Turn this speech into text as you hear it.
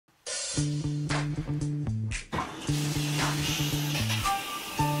So,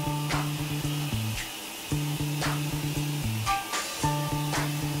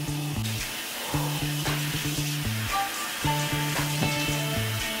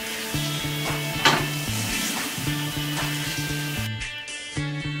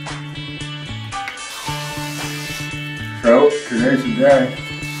 today's the day.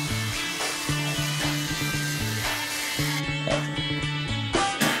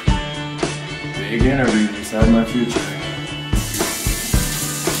 Big interview to decide my future.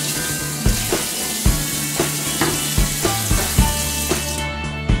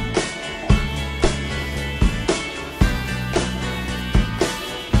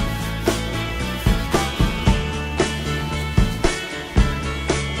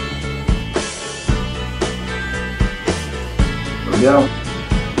 Here we go.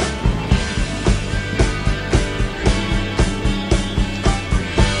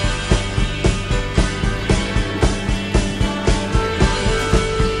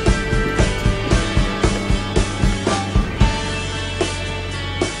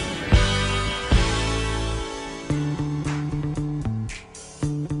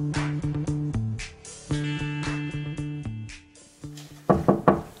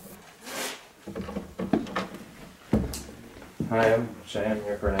 Hi, I'm Shea. I'm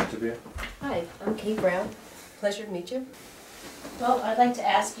here for an interview. Hi, I'm Kate Brown. Pleasure to meet you. Well, I'd like to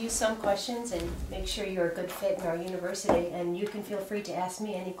ask you some questions and make sure you're a good fit in our university, and you can feel free to ask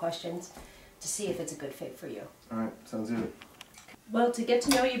me any questions to see if it's a good fit for you. Alright, sounds good. Well, to get to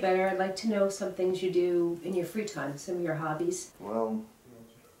know you better, I'd like to know some things you do in your free time, some of your hobbies. Well,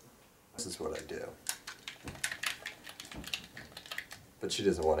 this is what I do. But she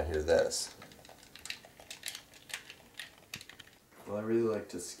doesn't want to hear this. Well, I really like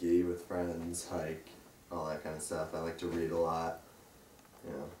to ski with friends, hike, all that kind of stuff. I like to read a lot,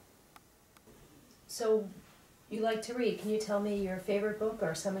 you know. So, you like to read. Can you tell me your favorite book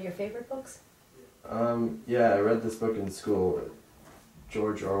or some of your favorite books? Yeah, I read this book in school,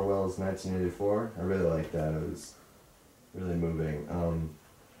 George Orwell's 1984. I really liked that. It was really moving.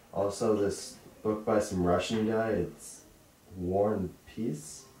 Also, this book by some Russian guy, it's War and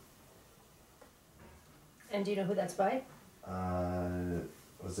Peace. And do you know who that's by?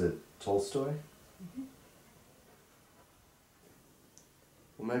 Was it Tolstoy? Mm-hmm.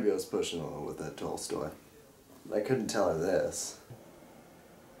 Well, maybe I was pushing a little with that Tolstoy. I couldn't tell her this.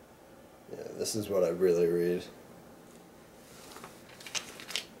 Yeah, this is what I really read.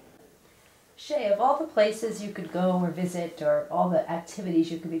 Shea, of all the places you could go or visit or all the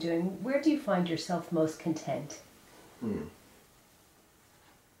activities you could be doing, where do you find yourself most content?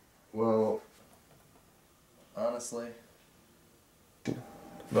 Well, honestly,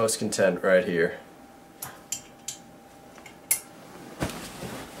 most content right here.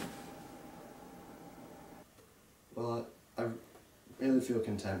 Well, I really feel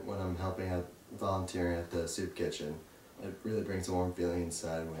content when I'm helping out, volunteering at the soup kitchen. It really brings a warm feeling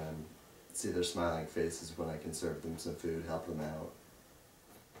inside when I see their smiling faces when I can serve them some food, help them out.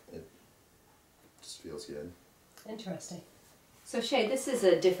 It just feels good. Interesting. So Shea, this is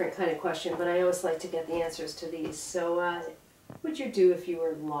a different kind of question, but I always like to get the answers to these. So, what would you do if you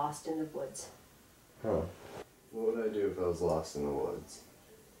were lost in the woods? Huh. What would I do if I was lost in the woods?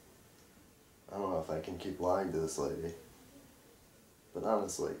 I don't know if I can keep lying to this lady. But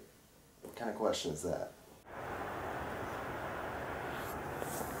honestly, what kind of question is that?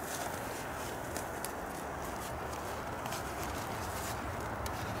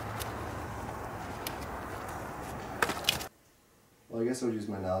 Well, I guess I would use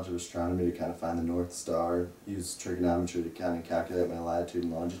my knowledge of astronomy to kind of find the North Star, use trigonometry to kind of calculate my latitude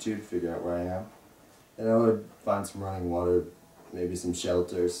and longitude, figure out where I am. And I would find some running water, maybe some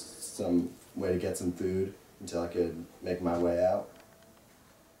shelter, some way to get some food until I could make my way out.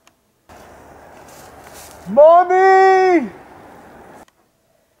 Mommy!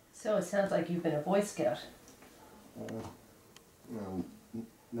 So it sounds like you've been a Boy Scout. No,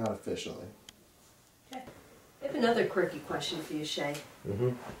 not officially. Okay. I have another quirky question for you, Shea.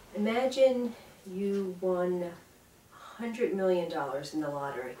 Mm-hmm. Imagine you won $100 million in the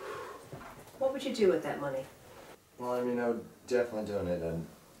lottery. What would you do with that money? Well, I mean, I would definitely donate a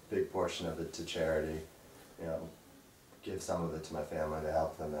big portion of it to charity. You know, give some of it to my family to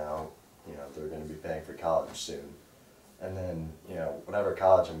help them out. You know, they're going to be paying for college soon. And then, you know, whatever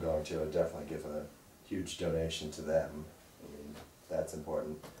college I'm going to, I'd definitely give a huge donation to them. I mean, that's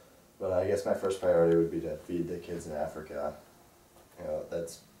important. But I guess my first priority would be to feed the kids in Africa. You know,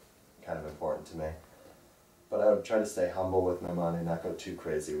 that's kind of important to me. But I would try to stay humble with my money, not go too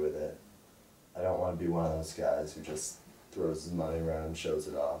crazy with it. I don't want to be one of those guys who just throws his money around, shows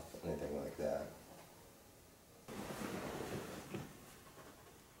it off, anything like that.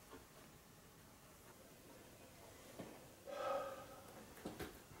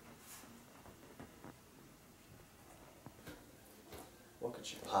 What could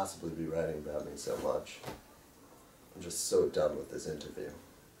she possibly be writing about me so much? I'm just so done with this interview.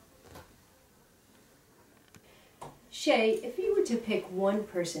 Shea, if you were to pick one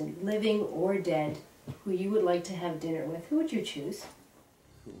person, living or dead, who you would like to have dinner with, who would you choose?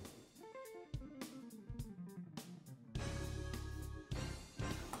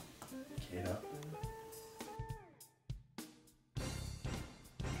 Kate Upton?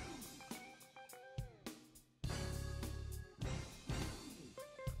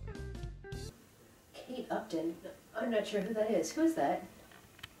 Kate Upton? I'm not sure who that is. Who is that?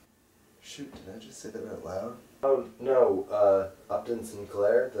 Shoot, did I just say that out loud? Oh, no, Upton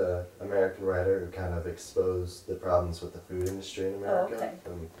Sinclair, the American writer who kind of exposed the problems with the food industry in America. Oh,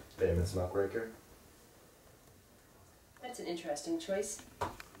 okay. Famous muckraker. That's an interesting choice.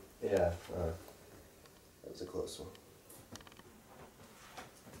 Yeah, that was a close one.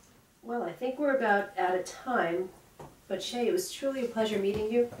 Well, I think we're about out of time, but Shea, it was truly a pleasure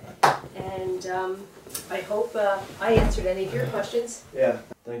meeting you, and I hope I answered any of your questions. Yeah,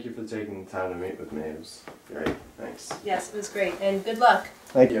 thank you for taking the time to meet with me. It was great. Thanks. Yes, it was great, and good luck.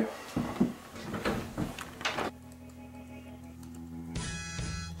 Thank you.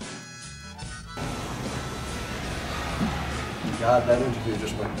 God, that interview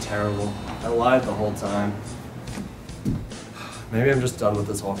just went terrible. I lied the whole time. Maybe I'm just done with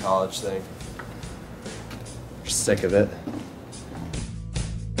this whole college thing. Just sick of it.